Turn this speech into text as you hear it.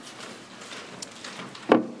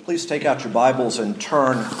Please take out your Bibles and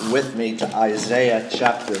turn with me to Isaiah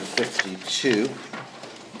chapter 52.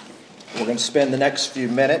 We're going to spend the next few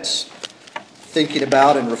minutes thinking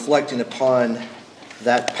about and reflecting upon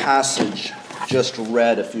that passage just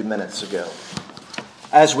read a few minutes ago.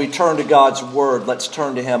 As we turn to God's Word, let's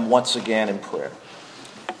turn to Him once again in prayer.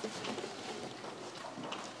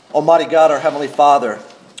 Almighty God, our Heavenly Father,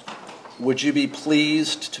 would you be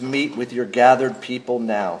pleased to meet with your gathered people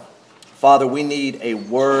now? Father, we need a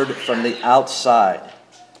word from the outside.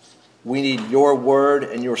 We need your word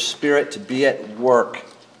and your Spirit to be at work,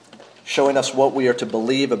 showing us what we are to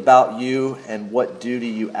believe about you and what duty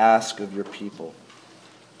you ask of your people.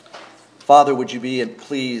 Father, would you be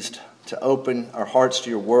pleased to open our hearts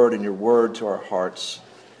to your word and your word to our hearts.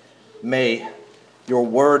 May your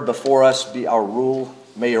word before us be our rule.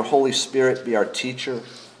 May your Holy Spirit be our teacher.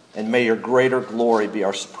 And may your greater glory be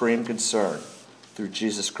our supreme concern. Through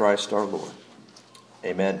Jesus Christ our Lord.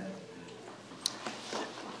 Amen.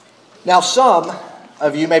 Now some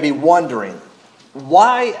of you may be wondering,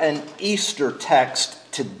 why an Easter text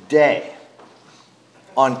today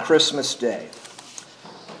on Christmas Day?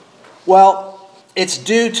 Well, it's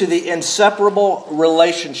due to the inseparable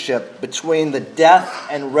relationship between the death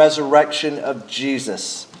and resurrection of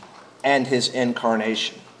Jesus and his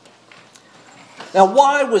incarnation. Now,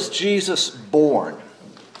 why was Jesus born?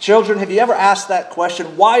 Children, have you ever asked that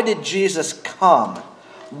question? Why did Jesus come?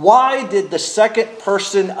 Why did the second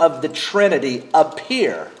person of the Trinity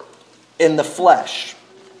appear in the flesh?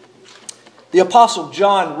 The Apostle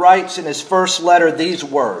John writes in his first letter these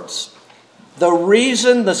words: "The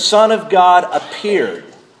reason the Son of God appeared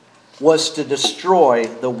was to destroy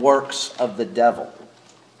the works of the devil."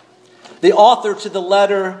 The author to the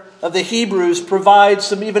letter of the Hebrews provides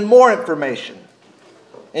some even more information.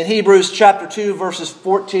 In Hebrews chapter 2, verses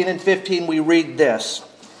 14 and 15, we read this: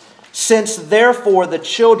 "Since therefore the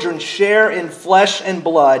children share in flesh and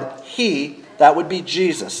blood, he," that would be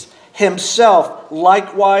Jesus, "himself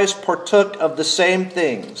likewise partook of the same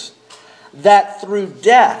things, that through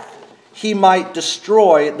death he might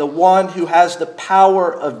destroy the one who has the power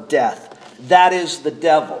of death, that is the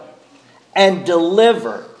devil, and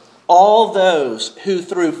deliver all those who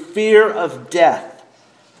through fear of death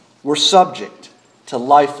were subject to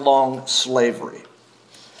lifelong slavery."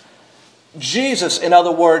 Jesus, in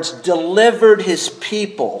other words, delivered his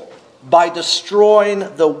people by destroying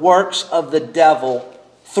the works of the devil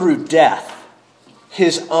through death,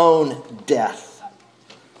 his own death.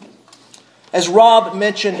 As Rob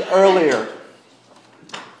mentioned earlier,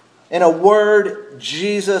 in a word,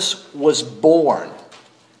 Jesus was born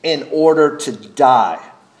in order to die.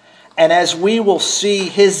 And as we will see,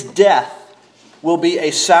 his death will be a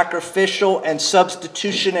sacrificial and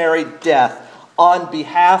substitutionary death on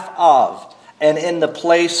behalf of and in the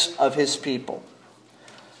place of his people.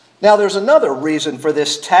 Now, there's another reason for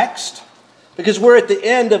this text, because we're at the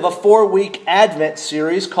end of a 4-week Advent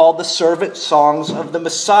series called The Servant Songs of the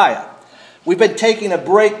Messiah. We've been taking a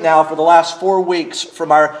break now for the last 4 weeks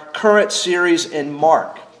from our current series in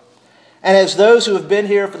Mark. And as those who have been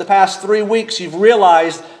here for the past 3 weeks, you've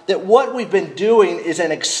realized that what we've been doing is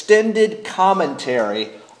an extended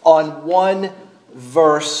commentary on one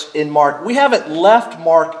verse in Mark. We haven't left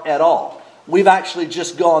Mark at all. We've actually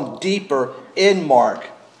just gone deeper in Mark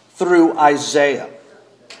through Isaiah.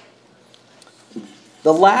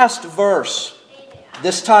 The last verse,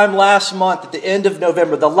 this time last month at the end of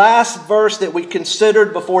November, the last verse that we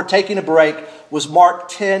considered before taking a break was Mark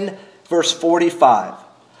 10, verse 45.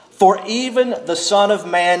 "For even the Son of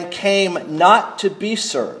Man came not to be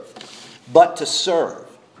served, but to serve,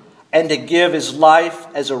 and to give his life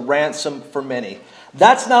as a ransom for many."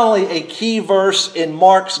 That's not only a key verse in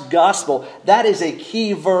Mark's gospel, that is a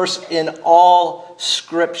key verse in all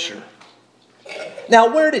Scripture.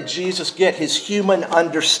 Now, where did Jesus get his human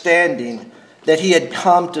understanding that he had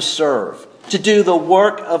come to serve, to do the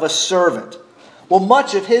work of a servant? Well,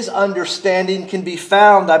 much of his understanding can be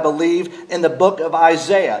found, I believe, in the book of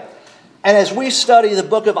Isaiah. And as we study the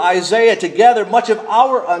book of Isaiah together, much of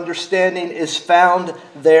our understanding is found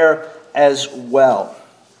there as well.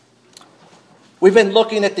 We've been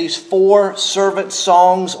looking at these 4 servant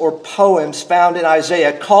songs or poems found in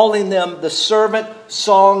Isaiah, calling them the servant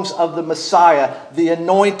songs of the Messiah, the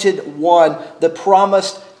anointed one, the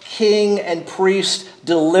promised king and priest,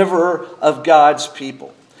 deliverer of God's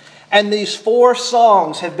people. And these 4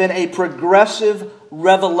 songs have been a progressive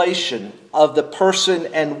revelation of the person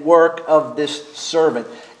and work of this servant.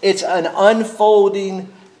 It's an unfolding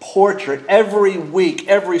portrait. Every week,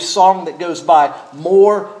 every song that goes by,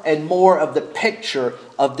 more and more of the picture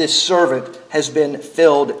of this servant has been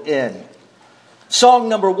filled in. Song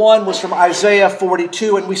number 1 was from Isaiah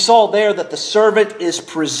 42, and we saw there that the servant is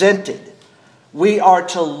presented. We are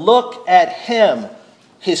to look at him,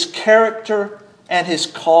 his character, and his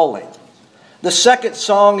calling. The second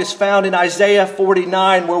song is found in Isaiah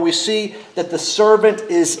 49, where we see that the servant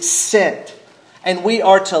is sent, and we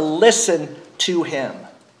are to listen to him.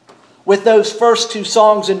 With those first two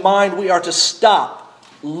songs in mind, we are to stop,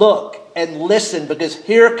 look, and listen, because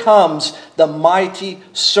here comes the mighty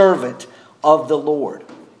servant of the Lord.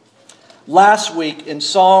 Last week in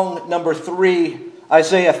song number 3,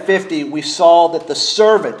 Isaiah 50, we saw that the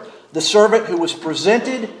servant who was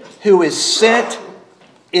presented, who is sent,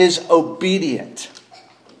 is obedient.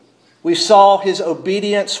 We saw his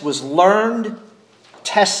obedience was learned,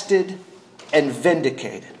 tested, and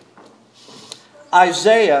vindicated.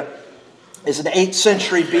 Isaiah is an 8th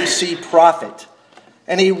century BC prophet,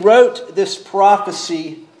 and he wrote this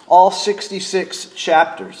prophecy, all 66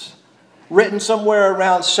 chapters, written somewhere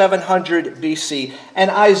around 700 BC. And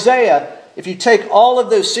Isaiah, if you take all of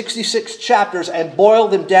those 66 chapters and boil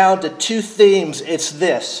them down to two themes, it's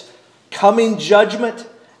this: coming judgment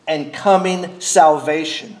and coming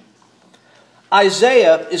salvation.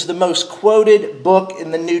 Isaiah is the most quoted book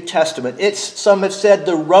in the New Testament. It's, some have said,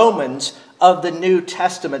 the Romans of the New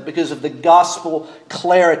Testament because of the gospel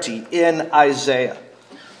clarity in Isaiah.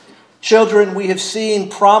 Children, we have seen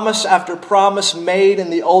promise after promise made in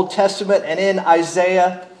the Old Testament and in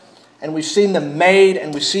Isaiah, and we've seen them made,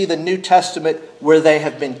 and we see the New Testament where they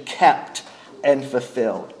have been kept and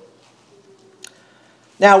fulfilled.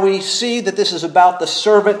 Now we see that this is about the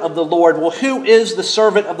servant of the Lord. Well, who is the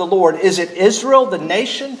servant of the Lord? Is it Israel, the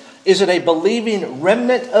nation? Is it a believing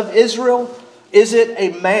remnant of Israel? Is it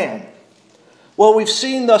a man? Well, we've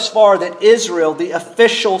seen thus far that Israel, the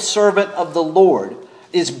official servant of the Lord,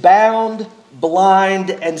 is bound, blind,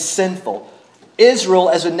 and sinful. Israel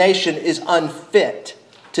as a nation is unfit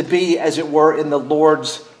to be, as it were, in the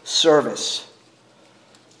Lord's service.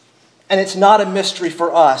 And it's not a mystery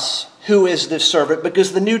for us who is this servant,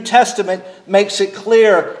 because the New Testament makes it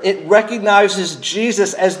clear. It recognizes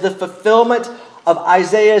Jesus as the fulfillment of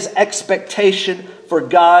Isaiah's expectation for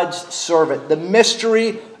God's servant. The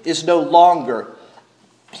mystery is no longer.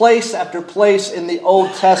 Place after place in the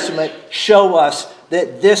Old Testament show us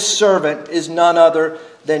that this servant is none other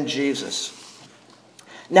than Jesus.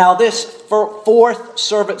 Now, this fourth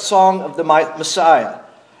servant song of the Messiah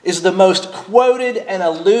is the most quoted and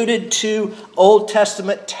alluded to Old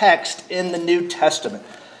Testament text in the New Testament.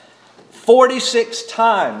 46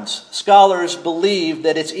 times scholars believe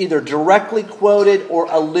that it's either directly quoted or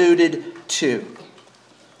alluded to.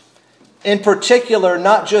 In particular,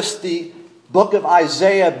 not just the book of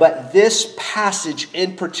Isaiah, but this passage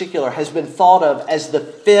in particular has been thought of as the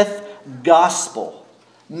fifth gospel.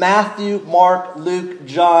 Matthew, Mark, Luke,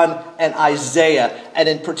 John, and Isaiah, and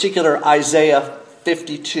in particular Isaiah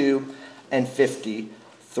 52 and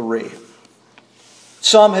 53.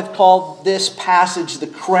 Some have called this passage the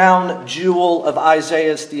crown jewel of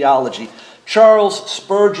Isaiah's theology. Charles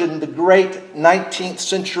Spurgeon, the great 19th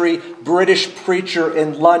century British preacher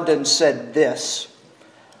in London, said this,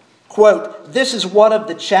 quote, "This is one of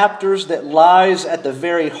the chapters that lies at the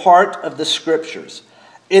very heart of the Scriptures.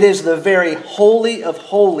 It is the very holy of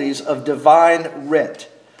holies of divine writ.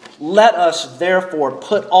 Let us therefore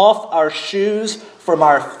put off our shoes from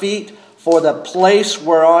our feet, for the place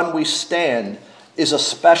whereon we stand is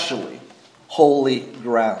especially holy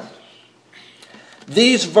ground."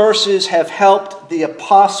 These verses have helped the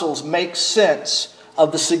apostles make sense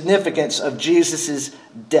of the significance of Jesus'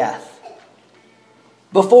 death.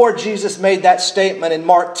 Before Jesus made that statement in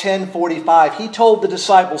Mark 10:45, he told the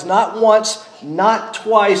disciples not once, not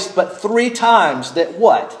twice, but 3 times that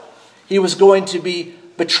what? He was going to be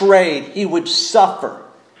betrayed. He would suffer.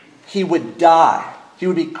 He would die. He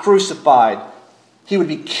would be crucified. He would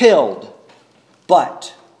be killed.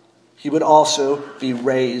 But he would also be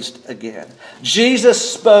raised again.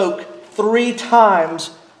 Jesus spoke 3 times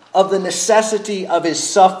of the necessity of his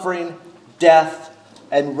suffering, death,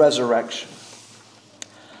 and resurrection.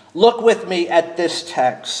 Look with me at this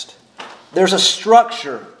text. There's a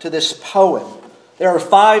structure to this poem. There are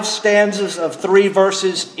 5 stanzas of 3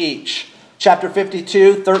 verses each. Chapter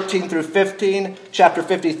 52, 13 through 15. Chapter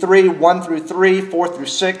 53, 1 through 3, 4 through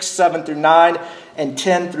 6, 7 through 9, and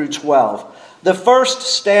 10 through 12. The first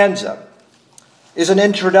stanza is an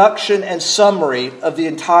introduction and summary of the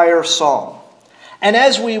entire song. And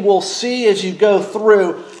as we will see as you go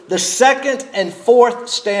through, the second and fourth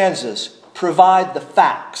stanzas provide the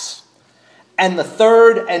facts. And the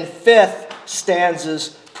third and fifth stanzas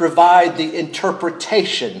provide the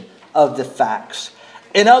interpretation of the facts.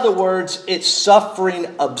 In other words, it's suffering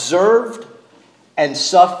observed and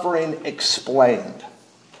suffering explained.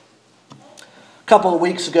 A couple of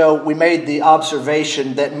weeks ago, we made the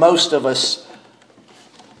observation that most of us,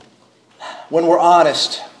 when we're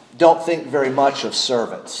honest, don't think very much of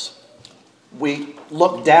servants. We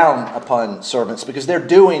look down upon servants because they're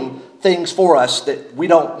doing things for us that we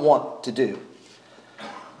don't want to do.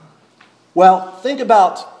 Well, think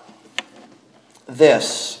about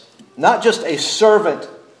this. Not just a servant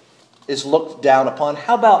is looked down upon.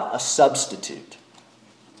 How about a substitute?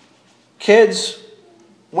 Kids,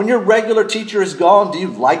 when your regular teacher is gone, do you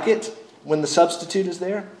like it when the substitute is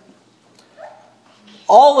there?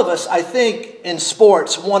 All of us, I think, in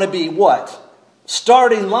sports want to be what?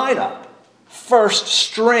 Starting lineup. First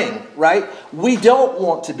string, right? We don't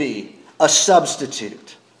want to be a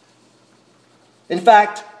substitute. In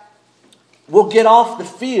fact, we'll get off the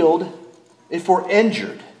field if we're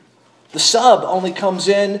injured. The sub only comes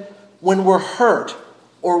in when we're hurt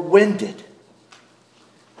or winded.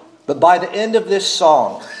 But by the end of this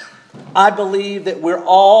song, I believe that we're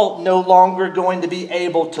all no longer going to be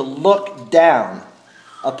able to look down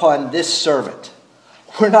upon this servant.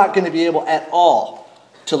 We're not going to be able at all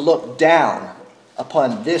to look down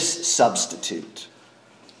upon this substitute.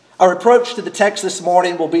 Our approach to the text this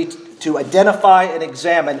morning will be to identify and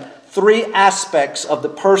examine three aspects of the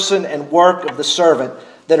person and work of the servant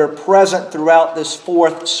that are present throughout this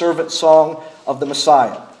fourth servant song of the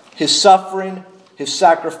Messiah: his suffering, his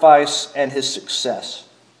sacrifice, and his success.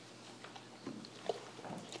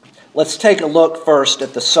 Let's take a look first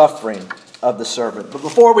at the suffering of the servant. But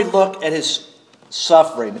before we look at his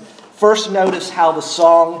suffering, first notice how the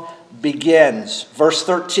song begins. Verse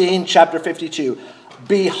 13, chapter 52.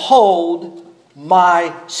 Behold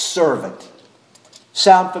my servant.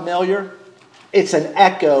 Sound familiar? It's an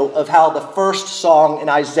echo of how the first song in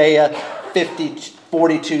Isaiah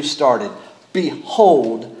 42 started.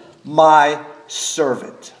 Behold my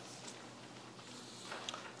servant.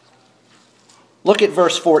 Look at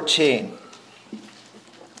verse 14.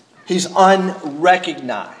 He's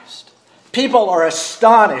unrecognized. People are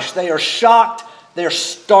astonished. They are shocked. They're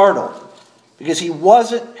startled because he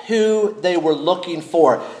wasn't who they were looking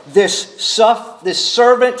for. This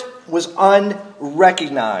servant was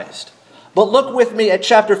unrecognized. But look with me at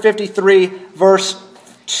chapter 53, verse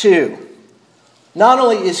 2. Not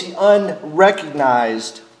only is he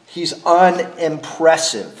unrecognized, he's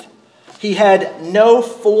unimpressive. He had no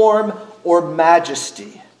form or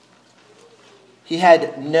majesty. He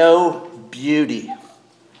had no beauty.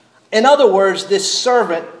 In other words, this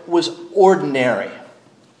servant was ordinary.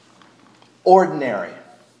 Ordinary.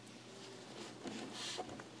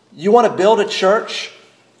 You want to build a church?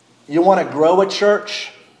 You want to grow a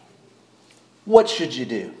church? What should you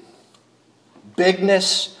do?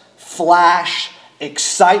 Bigness, flash,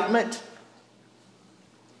 excitement,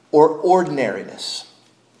 or ordinariness?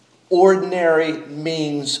 Ordinary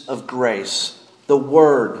means of grace. The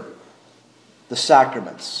word, the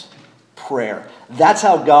sacraments, prayer. That's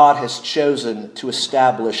how God has chosen to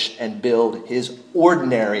establish and build his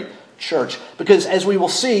ordinary church. Because as we will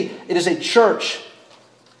see, it is a church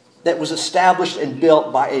that was established and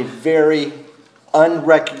built by a very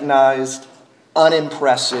unrecognized,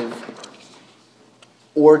 unimpressive,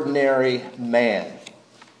 ordinary man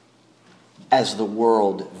as the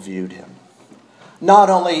world viewed him. Not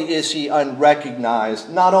only is he unrecognized,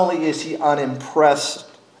 not only is he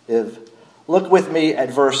unimpressive, look with me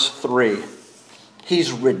at verse 3.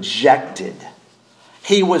 He's rejected.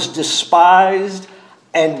 He was despised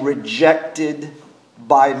and rejected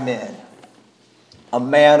by men. A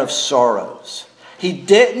man of sorrows. He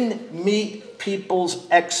didn't meet people's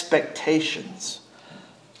expectations.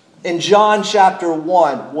 In John chapter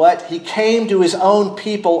 1, what? He came to his own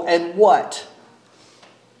people and what?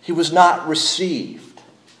 He was not received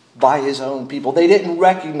by his own people. They didn't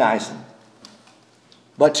recognize him.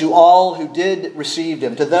 But to all who did receive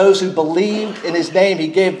him, to those who believed in his name, he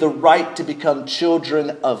gave the right to become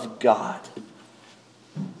children of God.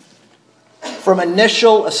 From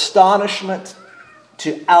initial astonishment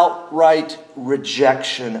to outright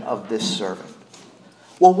rejection of this servant.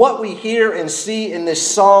 Well, what we hear and see in this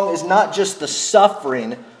song is not just the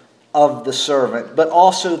suffering of the servant, but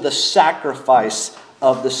also the sacrifice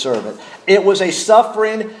of the servant. It was a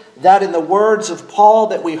suffering that, in the words of Paul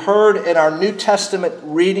that we heard in our New Testament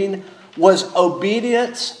reading, was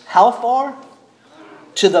obedience, how far?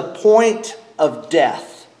 To the point of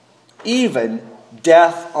death, even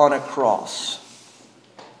death on a cross.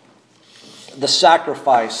 The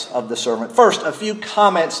sacrifice of the servant. First, a few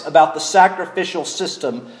comments about the sacrificial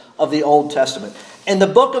system of the Old Testament. In the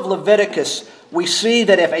book of Leviticus, we see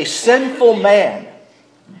that if a sinful man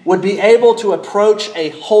would be able to approach a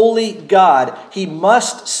holy God, he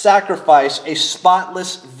must sacrifice a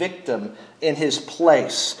spotless victim in his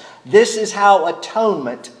place. This is how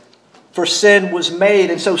atonement for sin was made.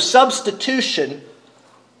 And so substitution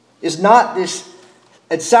is not this,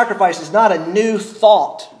 and sacrifice is not a new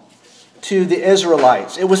thought to the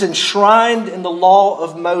Israelites. It was enshrined in the law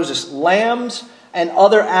of Moses. Lambs and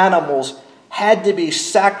other animals had to be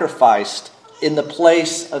sacrificed in the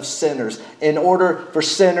place of sinners in order for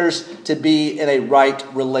sinners to be in a right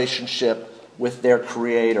relationship with their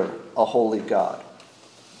Creator, a holy God.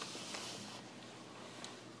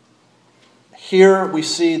 Here we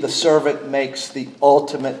see the servant makes the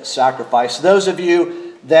ultimate sacrifice. Those of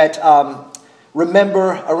you that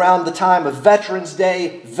remember around the time of Veterans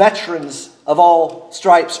Day, veterans of all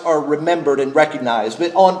stripes are remembered and recognized.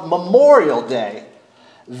 But on Memorial Day,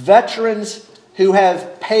 veterans who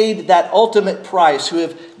have paid that ultimate price, who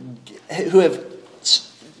have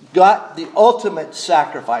got the ultimate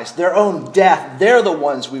sacrifice, their own death, they're the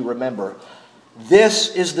ones we remember.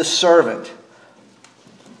 This is the servant.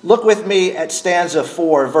 Look with me at stanza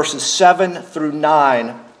 4, verses 7 through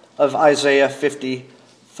 9 of Isaiah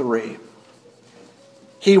 53.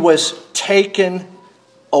 He was taken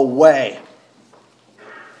away.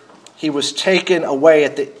 He was taken away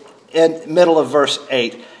at the middle of verse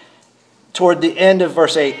 8. Toward the end of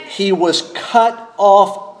verse 8, he was cut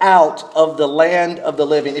off out of the land of the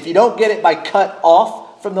living. If you don't get it by cut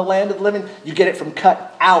off from the land of the living, you get it from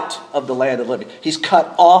cut out of the land of the living. He's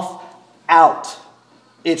cut off out.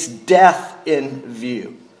 It's death in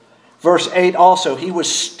view. Verse 8 also, he was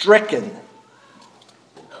stricken.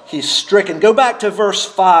 He's stricken. Go back to verse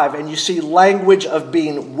 5 and you see language of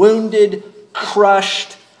being wounded,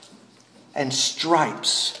 crushed, and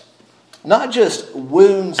stripes. Not just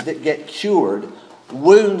wounds that get cured,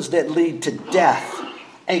 wounds that lead to death.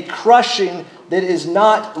 A crushing that is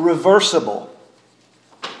not reversible.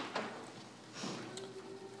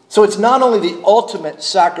 So it's not only the ultimate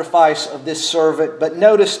sacrifice of this servant, but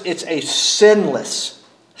notice it's a sinless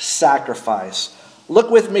sacrifice.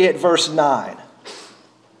 Look with me at verse 9.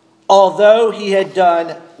 Although he had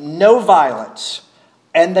done no violence,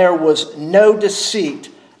 and there was no deceit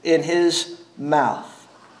in his mouth.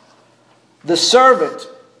 The servant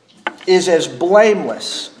is as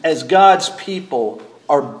blameless as God's people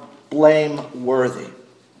are blameworthy.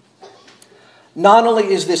 Not only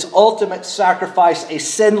is this ultimate sacrifice a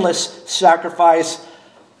sinless sacrifice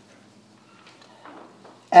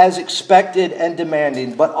as expected and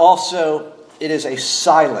demanding, but also it is a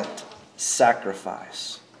silent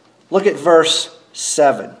sacrifice. Look at verse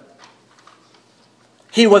 7.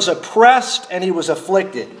 He was oppressed and he was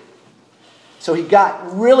afflicted. So he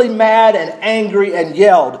got really mad and angry and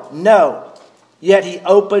yelled, "No." Yet he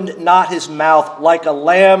opened not his mouth, like a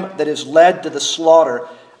lamb that is led to the slaughter,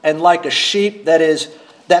 and like a sheep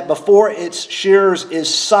that before its shearers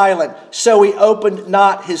is silent. So he opened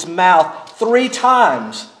not his mouth. 3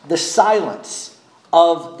 times the silence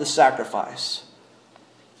of the sacrifice.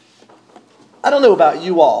 I don't know about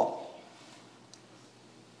you all,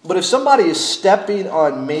 but if somebody is stepping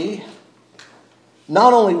on me,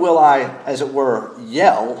 not only will I, as it were,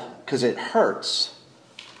 yell because it hurts,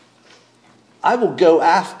 I will go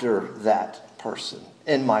after that person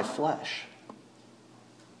in my flesh.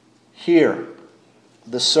 Here,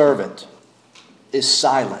 the servant is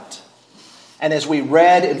silent. And as we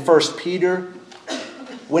read in 1 Peter,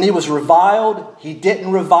 when he was reviled, he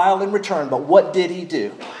didn't revile in return. But what did he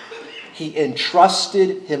do? He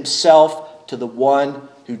entrusted himself to the one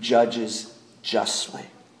who judges justly.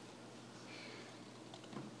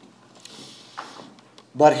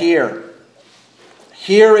 But here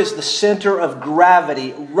is the center of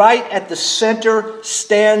gravity. Right at the center,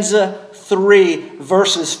 stanza 3,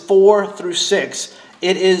 verses 4 through 6.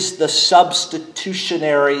 It is the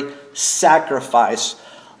substitutionary sacrifice.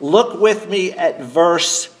 Look with me at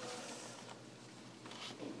verses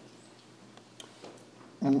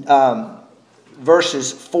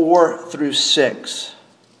 4 through 6.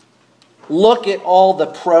 Look at all the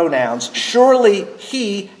pronouns. Surely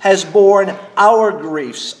he has borne our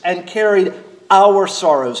griefs and carried our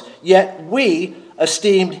sorrows. Yet we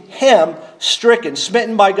esteemed him stricken,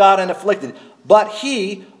 smitten by God and afflicted. But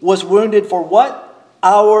he was wounded for what?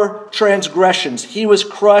 Our transgressions. He was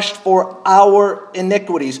crushed for our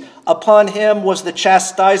iniquities. Upon him was the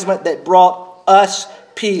chastisement that brought us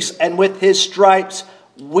peace. And with his stripes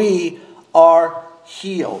we are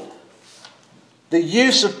healed. The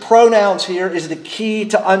use of pronouns here is the key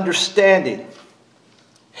to understanding.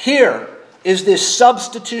 Here is this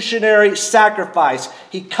substitutionary sacrifice.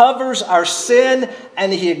 He covers our sin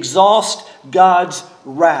and he exhausts God's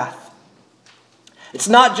wrath. It's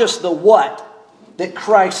not just the what that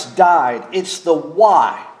Christ died. It's the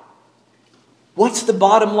why. What's the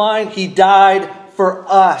bottom line? He died for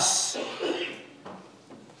us.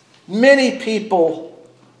 Many people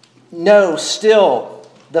know still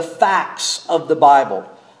the facts of the Bible.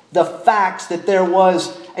 The facts that there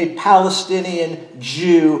was a Palestinian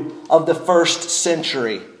Jew of the first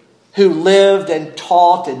century who lived and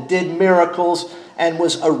taught and did miracles and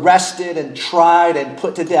was arrested and tried and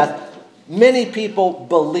put to death. Many people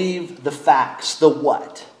believe the facts, the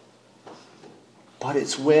what. But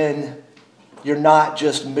it's when you're not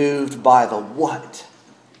just moved by the what,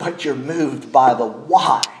 but you're moved by the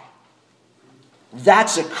why.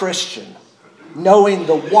 That's a Christian, knowing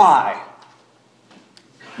the why,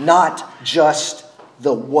 not just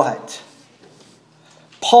the what.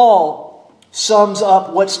 Paul sums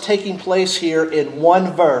up what's taking place here in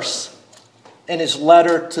one verse in his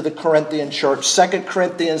letter to the Corinthian church, 2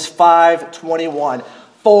 Corinthians 5:21.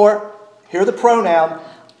 For, hear the pronoun,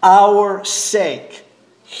 our sake,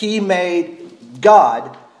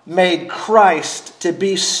 God made Christ to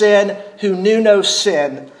be sin who knew no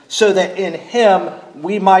sin, so that in him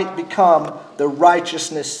we might become the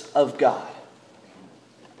righteousness of God.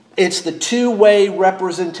 It's the two-way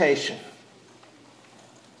representation.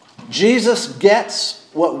 Jesus gets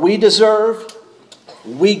what we deserve.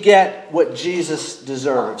 We get what Jesus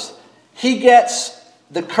deserves. He gets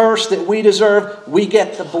the curse that we deserve. We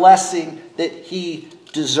get the blessing that he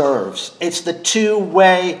deserves. It's the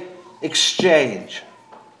two-way exchange.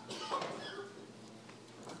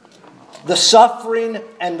 The suffering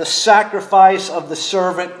and the sacrifice of the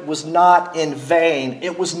servant was not in vain.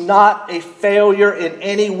 It was not a failure in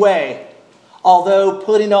any way. Although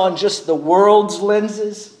putting on just the world's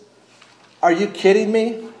lenses, are you kidding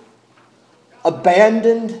me?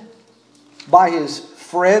 Abandoned by his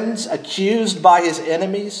friends, accused by his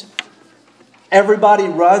enemies. Everybody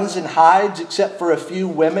runs and hides except for a few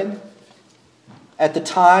women at the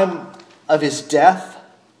time of his death.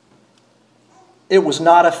 It was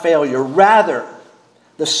not a failure. Rather,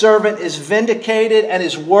 the servant is vindicated and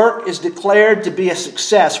his work is declared to be a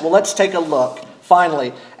success. Well, let's take a look,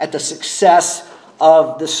 finally, at the success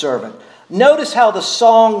of the servant. Notice how the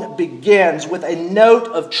song begins with a note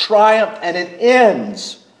of triumph and it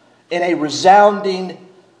ends in a resounding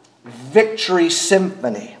victory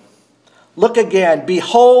symphony. Look again.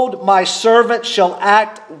 Behold, my servant shall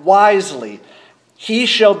act wisely. He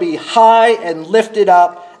shall be high and lifted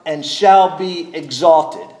up and shall be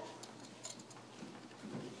exalted.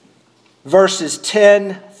 Verses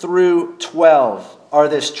 10 through 12 are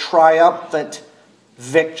this triumphant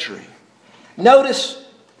victory. Notice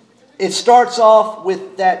it starts off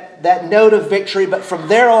with that note of victory, but from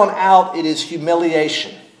there on out it is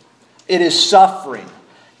humiliation. It is suffering.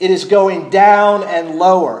 It is going down and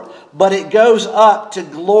lower, but it goes up to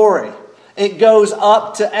glory. It goes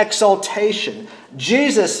up to exaltation.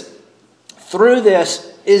 Jesus, through this,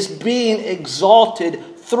 is being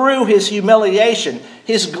exalted through his humiliation.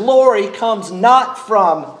 His glory comes not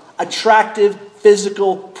from attractive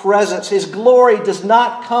physical presence. His glory does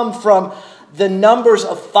not come from the numbers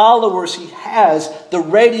of followers he has, the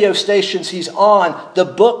radio stations he's on, the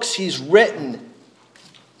books he's written.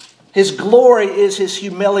 His glory is his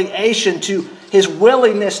humiliation, to his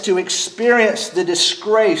willingness to experience the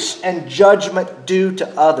disgrace and judgment due to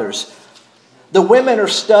others. The women are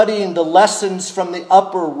studying the lessons from the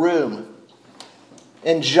upper room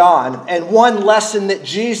in John. And one lesson that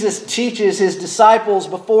Jesus teaches his disciples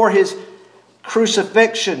before his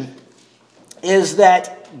crucifixion is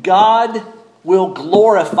that God will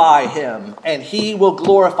glorify him and he will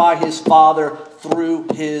glorify his Father through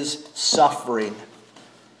his suffering.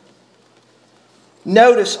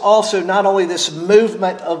 Notice also not only this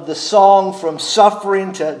movement of the song from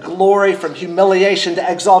suffering to glory, from humiliation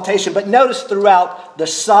to exaltation, but notice throughout the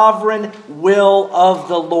sovereign will of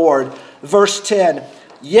the Lord. Verse 10,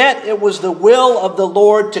 yet it was the will of the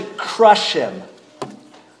Lord to crush him.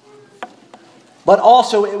 But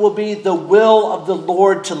also it will be the will of the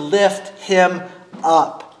Lord to lift him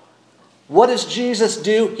up. What does Jesus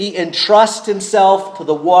do? He entrusts himself to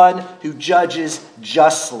the one who judges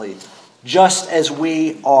justly, just as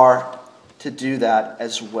we are to do that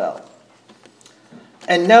as well.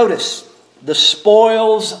 And notice the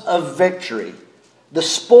spoils of victory. The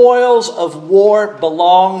spoils of war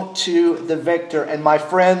belong to the victor. And my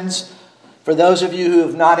friends, for those of you who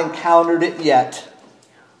have not encountered it yet,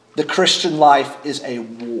 the Christian life is a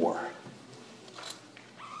war.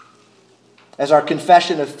 As our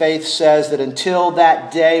confession of faith says, that until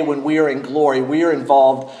that day when we are in glory, we are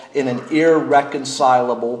involved in an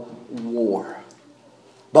irreconcilable war.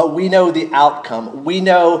 But we know the outcome. We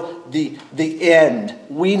know the end.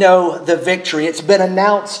 We know the victory. It's been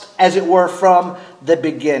announced, as it were, from the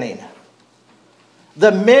beginning.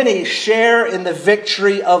 The many share in the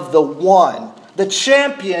victory of the one. The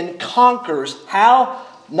champion conquers. How?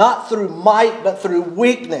 Not through might, but through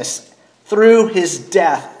weakness, through his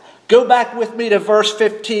death. Go back with me to verse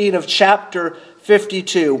 15 of chapter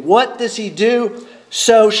 52. What does he do?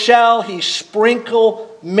 So shall he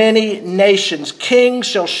sprinkle many nations. Kings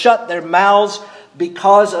shall shut their mouths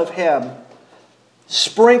because of him.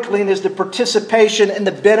 Sprinkling is the participation in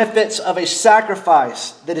the benefits of a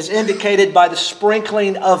sacrifice that is indicated by the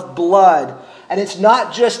sprinkling of blood. And it's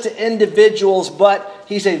not just to individuals, but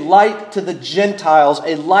he's a light to the Gentiles,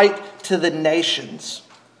 a light to the nations.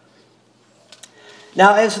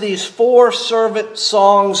 Now, as these 4 servant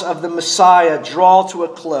songs of the Messiah draw to a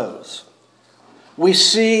close, we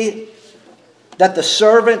see that the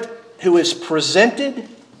servant who is presented,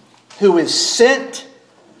 who is sent,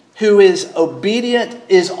 who is obedient,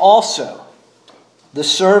 is also the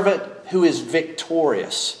servant who is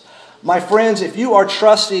victorious. My friends, if you are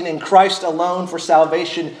trusting in Christ alone for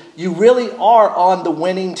salvation, you really are on the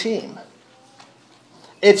winning team.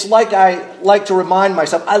 It's like I like to remind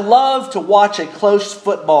myself, I love to watch a close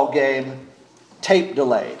football game tape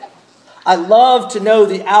delayed. I love to know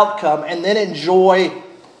the outcome and then enjoy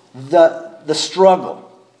the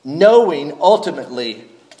struggle, knowing ultimately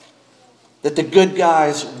that the good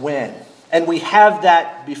guys win. And we have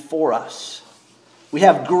that before us. We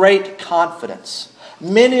have great confidence.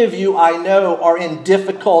 Many of you, I know, are in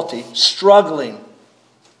difficulty, struggling.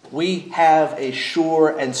 We have a sure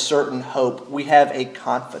and certain hope. We have a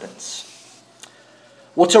confidence.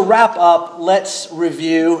 Well, to wrap up, let's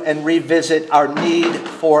review and revisit our need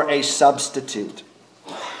for a substitute.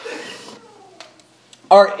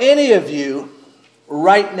 Are any of you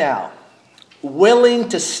right now willing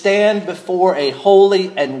to stand before a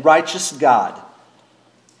holy and righteous God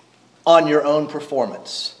on your own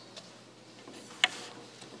performance?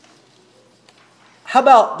 How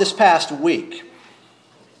about this past week?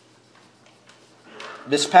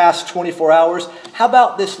 This past 24 hours? How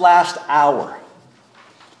about this last hour?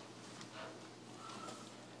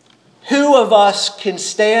 Who of us can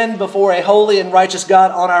stand before a holy and righteous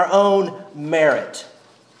God on our own merit?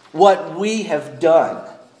 What we have done.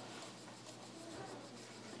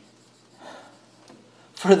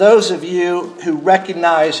 For those of you who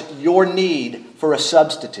recognize your need for a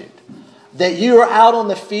substitute, that you are out on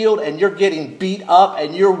the field and you're getting beat up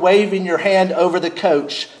and you're waving your hand over the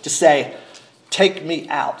coach to say, "Take me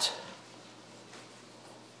out."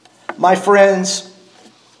 My friends,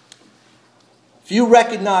 if you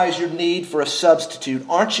recognize your need for a substitute,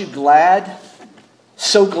 aren't you glad,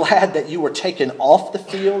 so glad that you were taken off the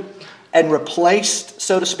field and replaced,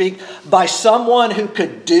 so to speak, by someone who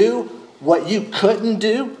could do what you couldn't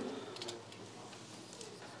do?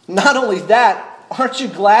 Not only that, aren't you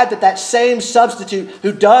glad that that same substitute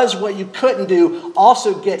who does what you couldn't do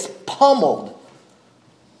also gets pummeled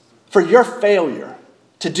for your failure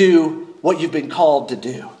to do what you've been called to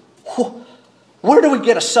do? Where do we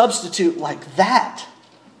get a substitute like that?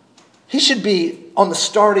 He should be on the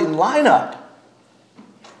starting lineup.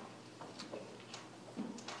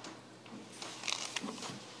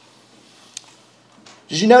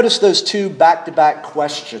 Did you notice those 2 back-to-back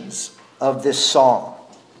questions of this song?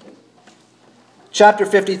 Chapter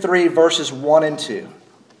 53, verses 1 and 2.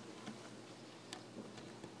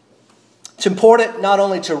 It's important not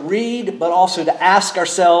only to read, but also to ask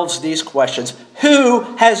ourselves these questions. Who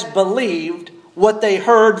has believed what they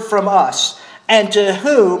heard from us? And to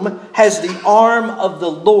whom has the arm of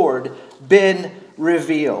the Lord been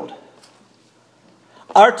revealed?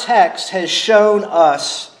 Our text has shown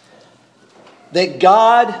us that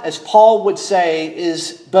God, as Paul would say,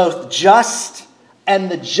 is both just and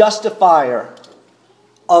the justifier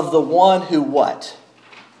of the one who what?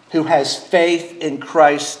 Who has faith in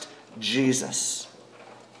Christ Jesus.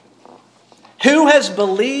 Who has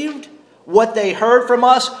believed what they heard from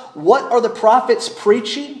us? What are the prophets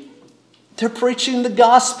preaching? They're preaching the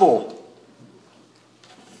gospel.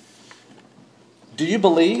 Do you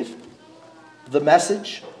believe the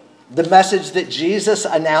message? The message that Jesus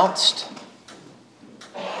announced?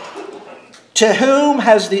 To whom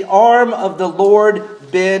has the arm of the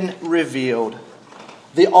Lord been revealed?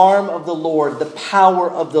 The arm of the Lord, the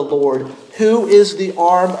power of the Lord. Who is the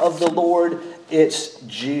arm of the Lord? It's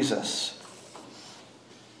Jesus.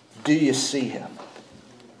 Do you see him?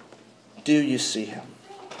 Do you see him?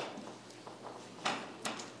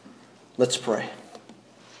 Let's pray.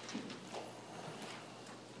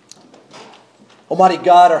 Almighty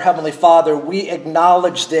God, our Heavenly Father, we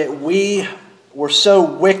acknowledge that we were so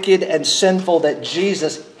wicked and sinful that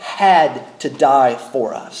Jesus had to die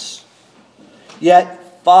for us.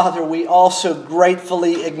 Yet, Father, we also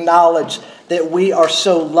gratefully acknowledge that we are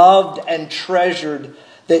so loved and treasured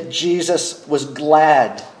that Jesus was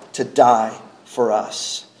glad to die for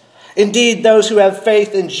us. Indeed, those who have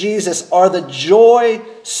faith in Jesus are the joy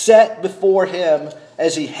set before him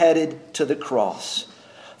as he headed to the cross.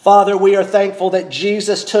 Father, we are thankful that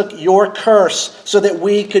Jesus took your curse so that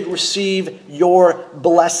we could receive your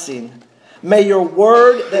blessing. May your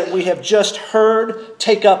word that we have just heard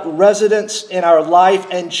take up residence in our life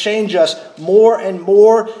and change us more and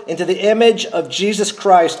more into the image of Jesus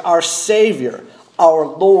Christ, our Savior, our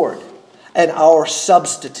Lord, and our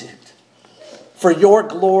substitute. For your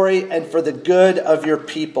glory and for the good of your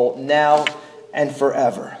people now and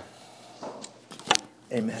forever.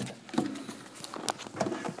 Amen.